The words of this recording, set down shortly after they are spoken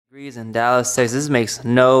Degrees in Dallas, Texas. This makes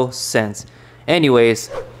no sense. Anyways,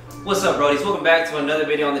 what's up, brodies? Welcome back to another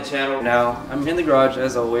video on the channel. Now, I'm in the garage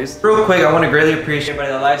as always. Real quick, I want to greatly appreciate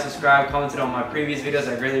everybody that liked, subscribed, commented on my previous videos.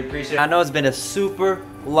 I greatly appreciate it. I know it's been a super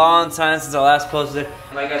long time since I last posted.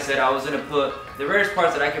 Like I said, I was gonna put the rarest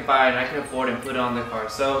parts that I could buy and I can afford and put it on the car.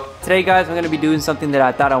 So today, guys, I'm gonna be doing something that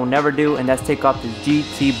I thought I would never do, and that's take off this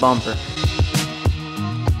GT bumper.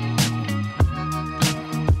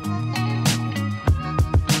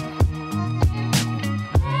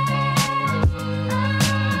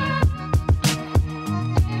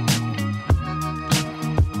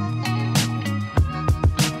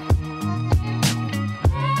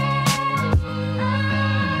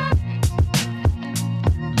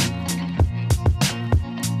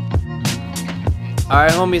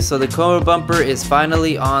 Alright homies, so the Cobra bumper is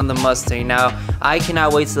finally on the Mustang. Now, I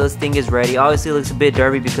cannot wait till this thing is ready. Obviously it looks a bit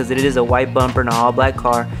derby because it is a white bumper and an all black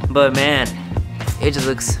car. But man, it just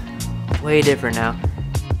looks way different now.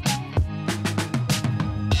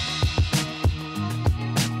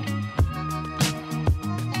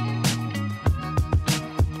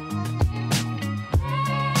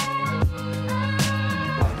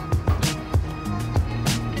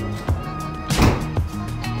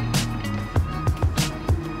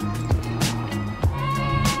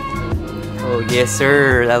 Oh yes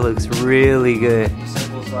sir, that looks really good.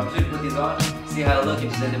 Simple, so I'm just gonna put these on, see how they look, and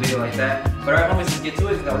just end the video like that. But alright homies, let's get to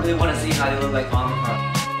it because I really want to see how they look like on the car.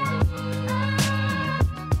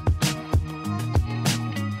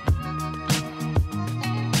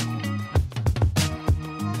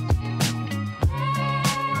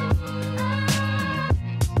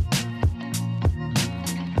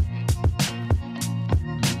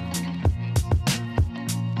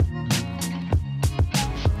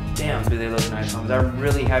 Damn, do they look nice, homies. I'm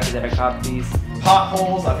really happy that I copped these.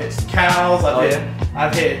 Potholes, I've hit some cows,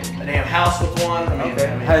 I've hit a damn house with one. I mean,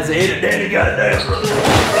 Has it hit a daddy goddamn?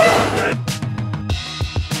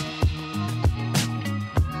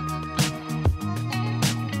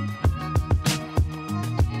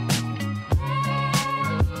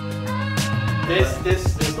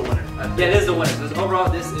 This is the winner. Yeah, this is the winner. So overall,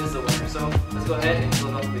 this is the winner. So let's go ahead and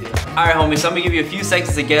close off the video. Alright homies, so I'm gonna give you a few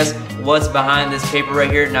seconds to guess what's behind this paper right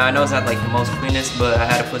here. Now I know it's not like the most cleanest, but I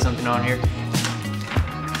had to put something on here.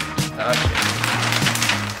 Okay.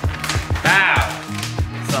 Wow!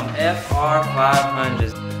 Some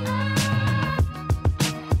FR500s.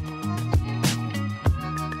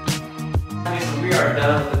 Okay, so we are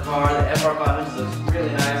done with the car. The FR500s looks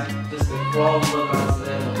really nice. Just the chrome look onto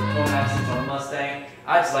them with the chrome accents on the Mustang.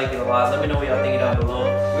 I just like it a lot. Let me know what y'all think down below.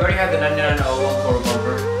 We already have the 9901 Cobra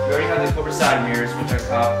bumper. We already have the Cobra side mirrors, which I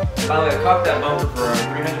copped. By the way, I copped that bumper for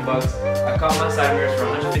 300 bucks. I copped my side mirrors for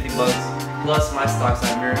 150 bucks, plus my stock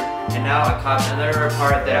side mirror. And now I copped another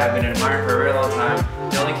part that I've been admiring for a very long time.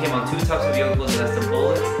 It only came on two types of vehicles, and that's the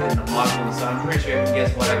Bullitt and the Mach one. So I'm pretty sure you can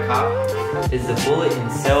guess what I copped. Is the Bullitt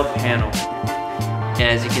and cell panel.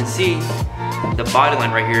 And as you can see, the body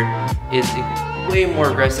line right here is way more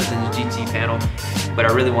aggressive than the GT panel. But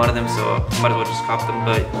I really wanted them, so I might as well just cop them.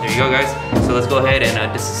 But there you go, guys. So let's go ahead and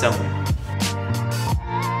disassemble.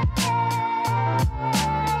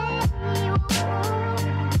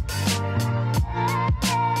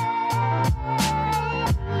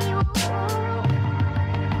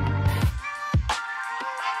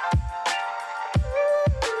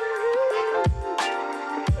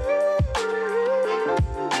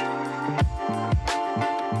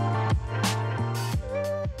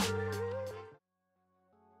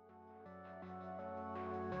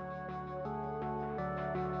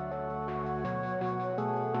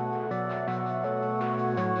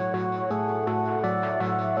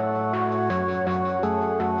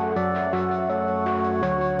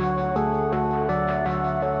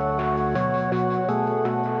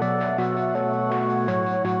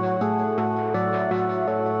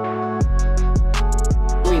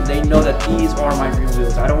 They know that these are my dream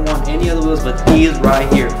wheels. I don't want any other wheels but these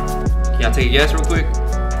right here. Can y'all take a guess real quick?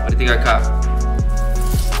 What do you think I copped?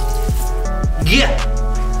 Yeah!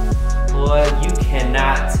 Boy, you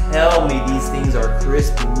cannot tell me these things are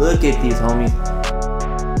crispy. Look at these, homies.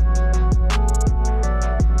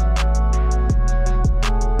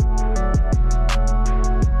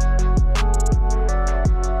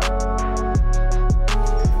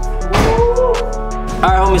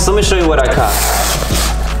 Alright, homies, so let me show you what I copped.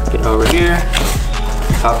 Get over here,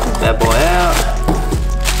 pop that boy out.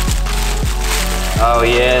 Oh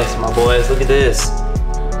yes, my boys, look at this.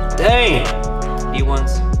 Dang!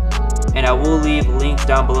 E1s. And I will leave links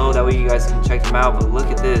down below, that way you guys can check them out, but look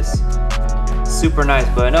at this. Super nice,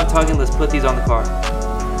 but enough talking, let's put these on the car.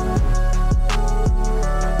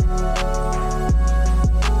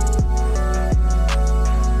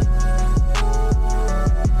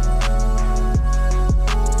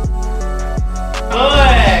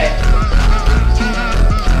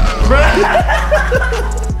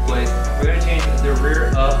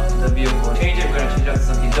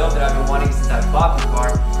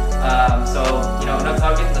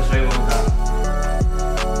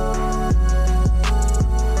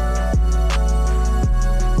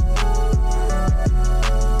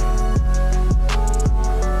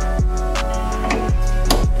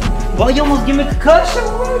 Boy, you almost give me a concussion. What's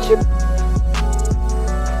wrong with you?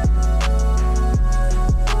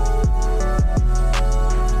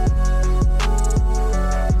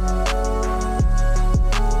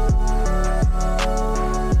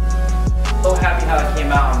 So happy how it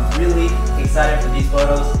came out. I'm really excited for these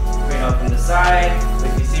photos. You know, from the side,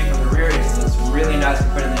 if you see it from the rear, it looks really nice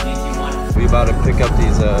compared to the GT1. We about to pick up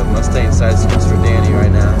these Mustang side scoops for Danny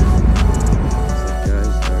right now. What's up,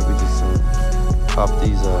 guys? We just popped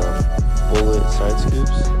these Bullitt side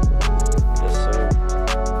scoops. Yes, sir.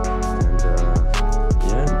 And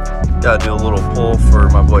yeah, gotta do a little pull for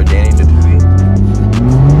my boy Danny to do.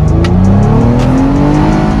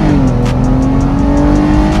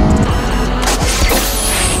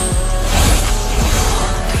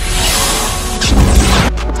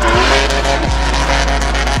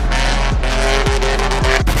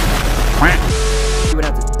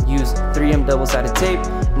 Double-sided tape.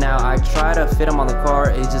 Now I try to fit them on the car,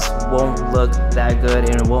 it just won't look that good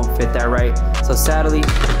and it won't fit that right. So sadly,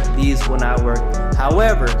 these will not work.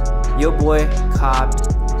 However, your boy copped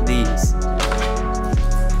these.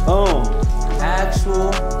 Boom.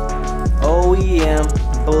 Actual OEM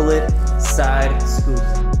Bullitt side scoops.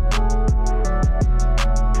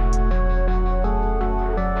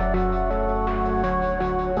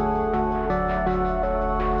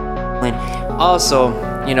 Also,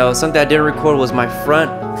 you know, something I didn't record was my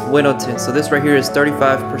front window tint. So this right here is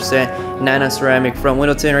 35% nano ceramic front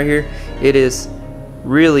window tint right here. It is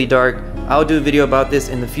really dark. I'll do a video about this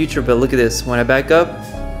in the future, but look at this. When I back up,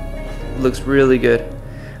 it looks really good.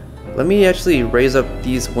 Let me actually raise up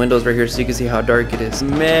these windows right here so you can see how dark it is.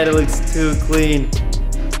 Man, it looks too clean.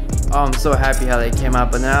 Oh, I'm so happy how they came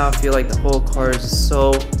out, but now I feel like the whole car is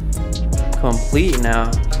so complete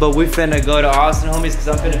now. But we finna go to Austin, homies, because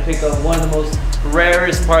I'm finna pick up one of the most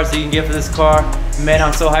rarest parts that you can get for this car. Man,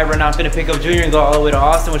 I'm so hyped right now. I'm finna pick up Junior and go all the way to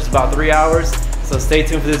Austin, which is about 3 hours. So stay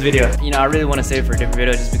tuned for this video. You know, I really want to save it for a different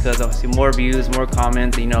video just because obviously more views, more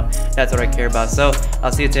comments, you know, that's what I care about. So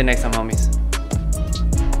I'll see you till next time, homies.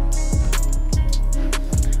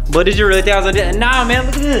 But did you really think I was gonna do it? Nah, man,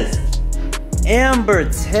 look at this. Amber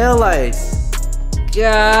taillights.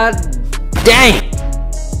 God dang.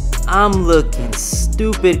 I'm looking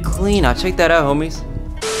stupid clean. I'll check that out, homies.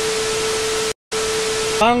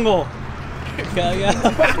 Mango.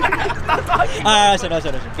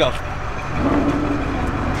 Go.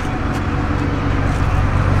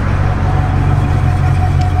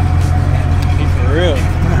 For real.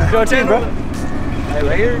 Go check, bro. Hey,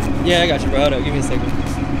 right here? Yeah, I got you, bro. Hold up. Give me a second.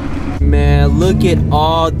 Man, look at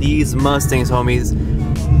all these Mustangs, homies.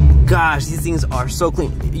 Gosh, these things are so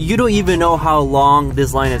clean. You don't even know how long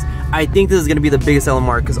this line is. I think this is gonna be the biggest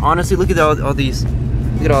LMR because honestly, look at all these.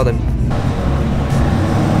 Look at all them.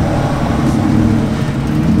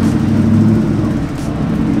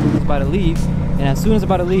 About to leave, and as soon as I'm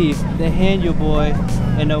about to leave, they hand your boy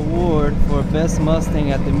an award for best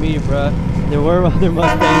Mustang at the meet, bruh. There were other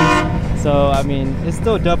Mustangs, so I mean, it's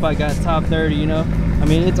still dope. I got top 30, you know. I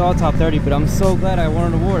mean, it's all top 30, but I'm so glad I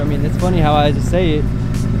won an award. I mean, it's funny how I just say it,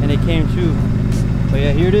 and it came true. But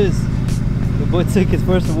yeah, here it is. The boy took his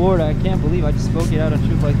first award. I can't believe I just spoke it out on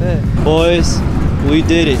truth like that. Boys, we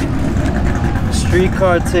did it. Street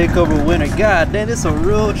car takeover winner. God damn, this is a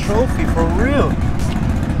real trophy for real.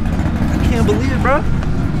 I can't believe it, bro.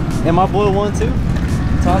 And my boy won too.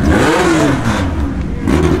 Talk to me.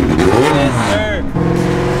 Yes, sir.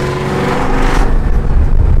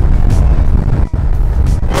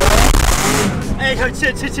 Hey, yo,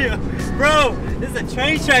 chill. Bro, this is a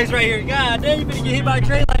train tracks right here. God damn, you finna get hit by a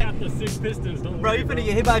train like... After 6 pistons, don't bro, you finna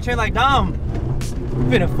get hit by a train like Dom. You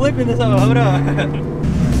finna flip in this over. Hold on.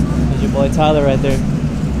 There's your boy Tyler right there.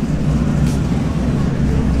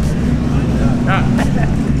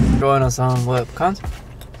 Throwing us on what, pecans?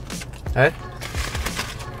 Alright.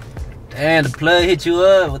 And the plug hit you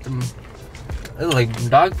up with them. It look like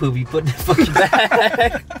dog poop you put in the fucking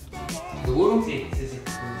bag.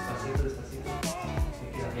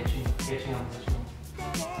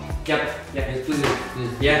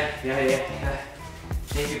 Yeah.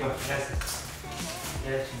 Thank you, bro.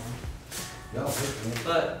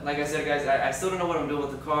 But like I said, guys, I still don't know what I'm doing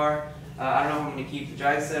with the car. I don't know if I'm going to keep the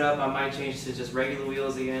drag setup. I might change to just regular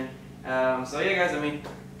wheels again. So yeah, guys, I mean,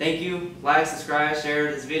 thank you. Like, subscribe,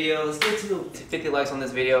 share this video. Let's get to 50 likes on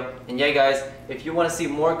this video. And yeah, guys, if you want to see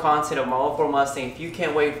more content of my 04 Mustang, if you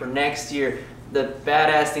can't wait for next year, the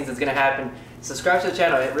badass things that's going to happen, subscribe to the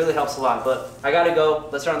channel. It really helps a lot. But I got to go.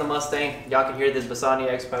 Let's turn on the Mustang. Y'all can hear this Bassani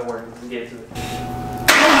X by word. We can get to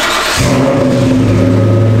it.